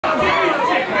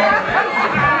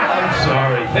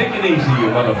Take it easy,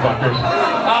 you motherfuckers.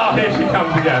 Oh, here she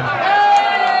comes again.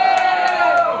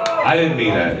 I didn't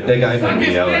mean that. That guy made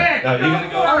me yell. No, you gotta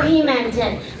go. Oh, he meant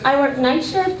it. I work night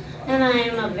shift, and I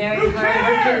am a very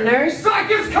hard-working nurse. Suck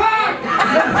his cock!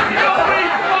 Nobody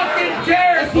fucking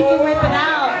cares! If he can rip it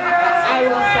out, I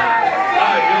will suck it.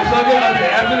 Alright, you'll suck it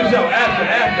after the show. After.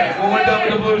 When we're done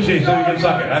with the blue sheet, so you can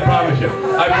suck it. I promise you.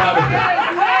 I promise you.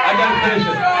 I gotta finish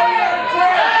it.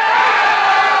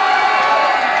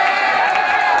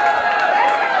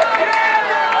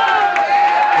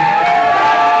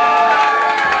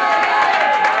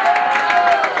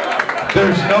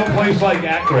 There's no place like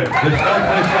Akron. There's no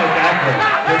place like Akron.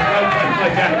 There's no place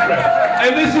like Akron.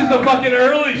 And this is the fucking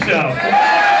early show.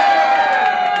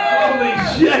 Holy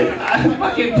shit. I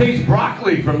fucking taste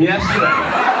broccoli from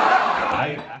yesterday.